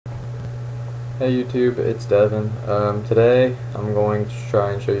Hey YouTube, it's Devin. Today I'm going to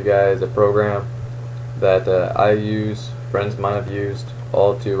try and show you guys a program that I use, friends of mine have used,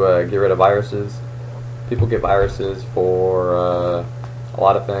 all to get rid of viruses. People get viruses for a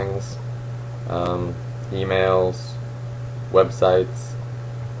lot of things, emails, websites,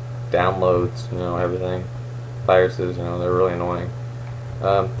 downloads, everything. Viruses, they're really annoying.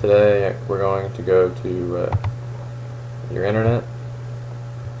 Today we're going to go to your internet,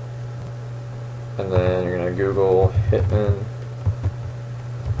 and then you're going to Google Hitman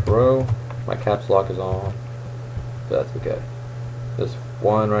Pro. My caps lock is on, but that's okay. This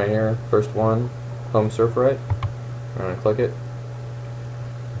one right here, first one, home surf right. I'm going to click it.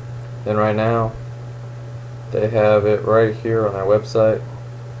 Then right now, they have it right here on their website.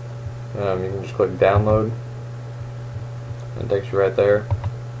 You can just click download, and it takes you right there.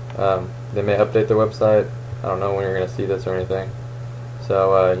 They may update their website. I don't know when you're going to see this or anything.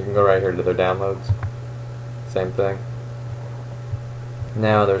 So you can go right here to their downloads. Same thing.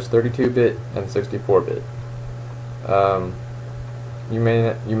 Now there's 32-bit and 64-bit. You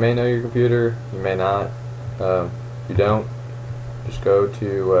may know your computer. You may not. If you don't, just go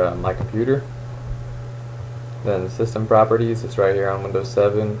to My Computer. Then System Properties. It's right here on Windows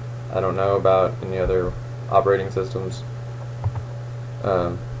 7. I don't know about any other operating systems,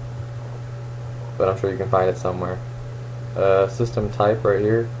 but I'm sure you can find it somewhere. System type right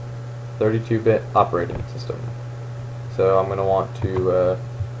here, 32-bit operating system. So I'm going to want to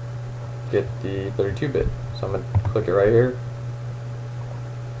get the 32-bit. So I'm going to click it right here,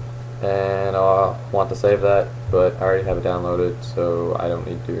 and I'll want to save that, but I already have it downloaded, so I don't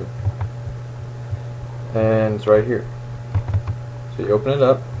need to. And it's right here. So you open it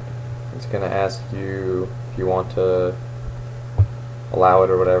up. It's going to ask you if you want to allow it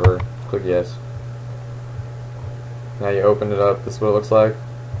or whatever. Click yes. Now you open it up, this is what it looks like.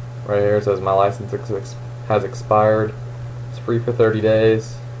 Right here it says my license has expired. It's free for 30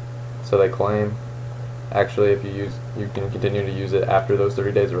 days, so they claim. Actually, if you can continue to use it after those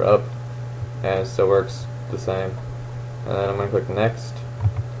 30 days are up, and it still works the same. And then I'm going to click next.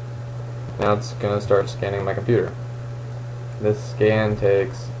 Now it's going to start scanning my computer. This scan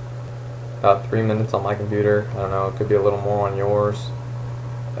takes about 3 minutes on my computer. I don't know, it could be a little more on yours.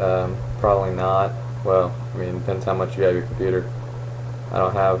 Probably not. Well, it depends how much you have your computer. I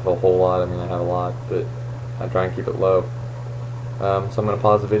don't have a whole lot. I have a lot, but I try and keep it low. So I'm going to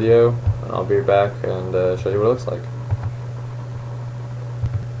pause the video, and I'll be back and show you what it looks like.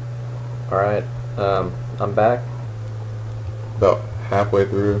 Alright, I'm back. About halfway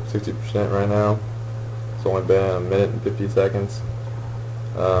through, 60% right now. It's only been a minute and 50 seconds.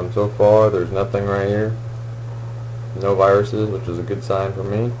 So far, there's nothing right here. No viruses, which is a good sign for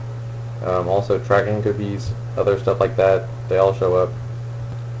me. Also tracking cookies, other stuff like that, they all show up.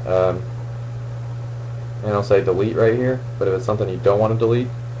 And it'll say delete right here, but if it's something you don't want to delete,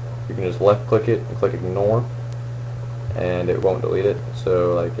 you can just left click it and click ignore, and it won't delete it.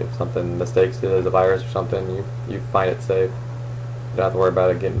 So like if something mistakes it as a virus or something, you find it safe. You don't have to worry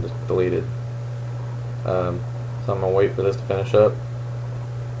about it getting deleted. So I'm going to wait for this to finish up.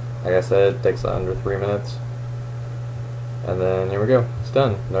 Like I said, it takes under 3 minutes. And then here we go. It's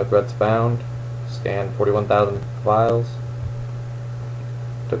done. No threats found. Scanned 41,000 files.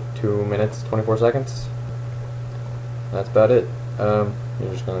 Took 2 minutes, 24 seconds. That's about it.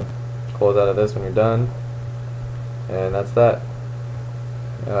 You're just going to close out of this when you're done. And that's that.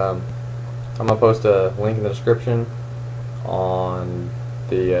 I'm going to post a link in the description on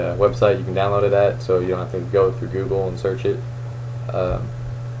the website you can download it at, so you don't have to go through Google and search it.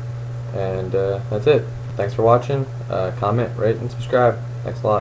 And that's it. Thanks for watching. Comment, rate, and subscribe. Thanks a lot.